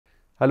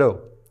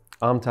Hello,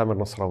 I'm Tamer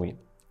Nasrawin.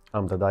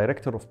 I'm the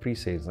Director of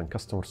Pre-Sales and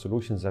Customer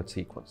Solutions at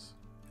Sequence.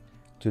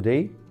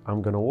 Today,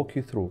 I'm going to walk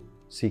you through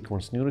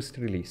Sequence's newest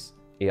release,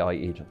 AI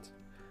Agent,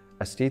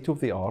 a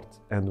state-of-the-art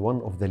and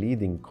one of the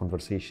leading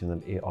conversational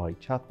AI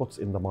chatbots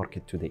in the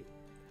market today.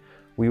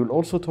 We will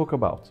also talk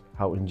about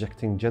how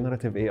injecting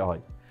generative AI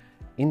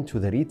into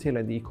the retail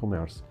and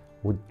e-commerce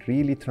would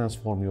really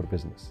transform your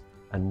business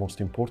and,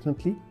 most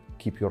importantly,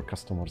 keep your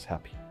customers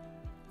happy.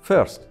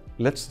 First,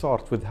 let's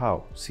start with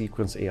how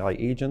Sequence AI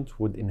Agent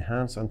would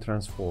enhance and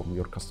transform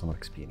your customer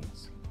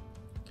experience.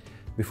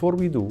 Before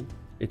we do,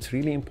 it's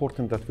really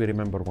important that we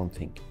remember one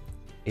thing.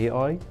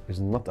 AI is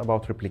not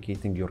about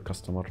replicating your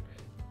customer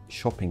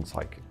shopping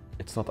cycle.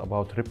 It's not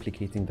about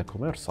replicating the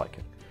commerce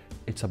cycle.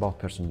 It's about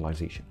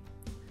personalization.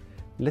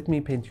 Let me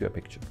paint you a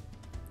picture.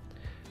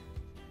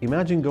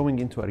 Imagine going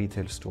into a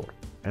retail store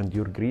and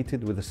you're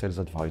greeted with a sales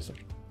advisor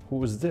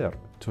who is there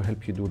to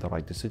help you do the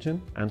right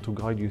decision and to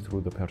guide you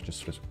through the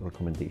purchase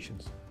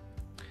recommendations.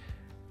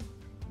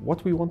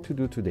 What we want to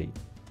do today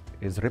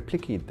is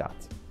replicate that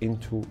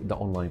into the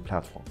online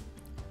platform.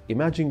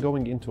 Imagine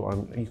going into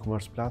an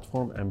e-commerce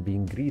platform and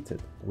being greeted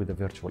with a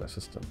virtual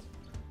assistant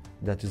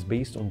that is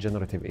based on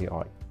generative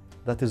AI,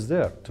 that is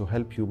there to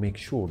help you make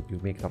sure you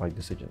make the right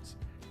decisions,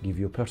 give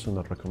you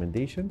personal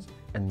recommendations,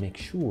 and make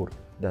sure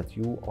that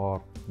you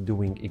are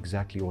doing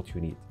exactly what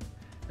you need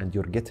and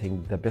you're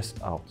getting the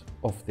best out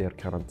of their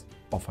current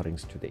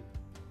offerings today.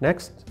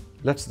 Next,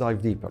 let's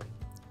dive deeper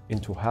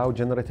into how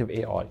generative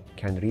AI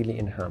can really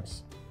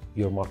enhance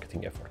your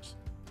marketing efforts.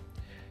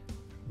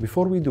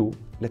 Before we do,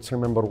 let's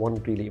remember one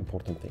really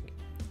important thing.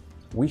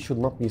 We should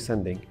not be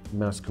sending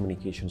mass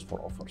communications for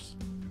offers.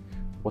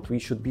 What we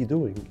should be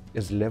doing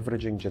is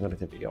leveraging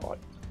generative AI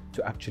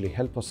to actually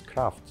help us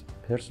craft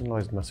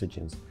personalized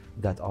messages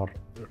that are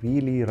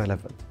really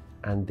relevant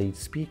and they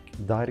speak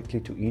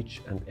directly to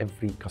each and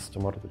every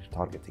customer we're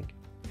targeting.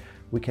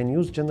 We can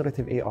use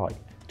generative AI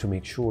to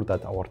make sure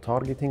that our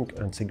targeting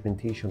and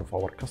segmentation of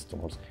our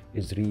customers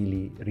is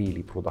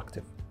really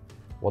productive.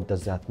 What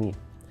does that mean?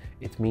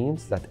 It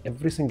means that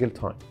every single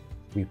time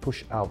we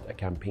push out a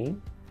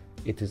campaign,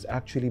 it is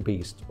actually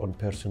based on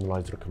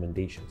personalized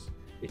recommendations.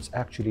 It's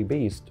actually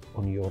based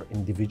on your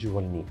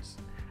individual needs.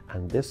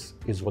 And this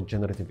is what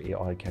generative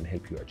AI can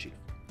help you achieve.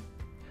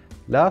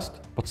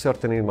 Last, but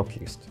certainly not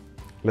least,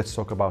 let's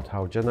talk about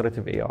how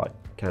generative AI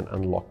can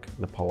unlock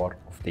the power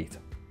of data.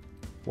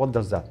 What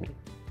does that mean?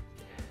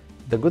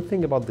 The good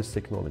thing about this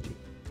technology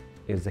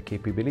is the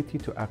capability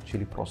to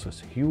actually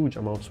process huge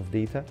amounts of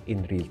data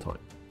in real time.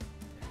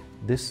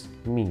 This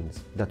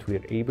means that we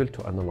are able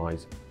to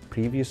analyze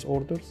previous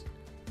orders,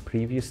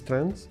 previous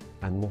trends,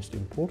 and most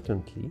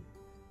importantly,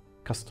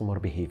 customer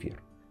behavior,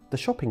 the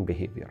shopping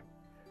behavior.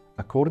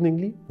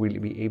 Accordingly, we'll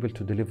be able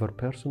to deliver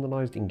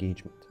personalized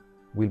engagement.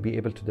 We'll be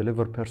able to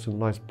deliver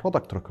personalized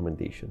product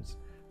recommendations,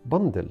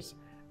 bundles,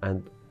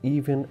 and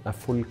even a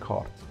full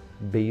cart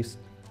based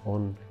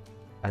on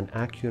an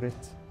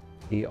accurate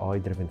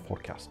AI-driven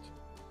forecast.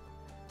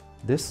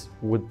 This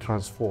would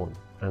transform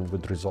and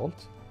would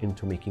result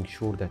into making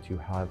sure that you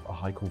have a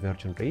high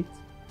conversion rate,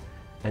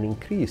 an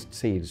increased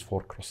sales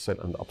for cross-sell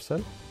and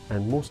upsell,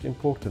 and most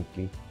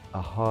importantly,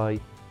 a high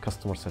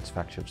customer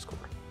satisfaction score.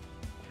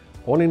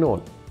 All in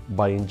all,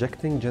 by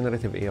injecting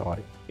generative AI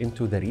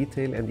into the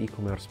retail and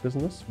e-commerce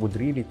business would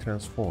really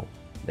transform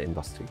the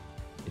industry.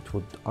 It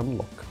would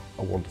unlock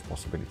a world of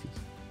possibilities.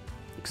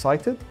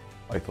 Excited?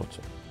 I thought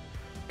so.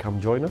 Come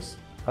join us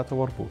at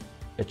our booth,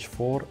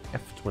 H4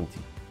 F20,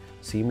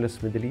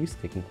 Seamless Middle East,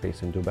 taking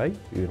place in Dubai,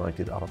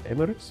 United Arab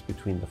Emirates,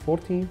 between the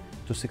 14th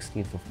to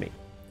 16th of May.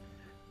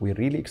 We're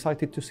really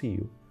excited to see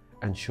you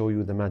and show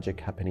you the magic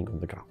happening on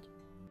the ground.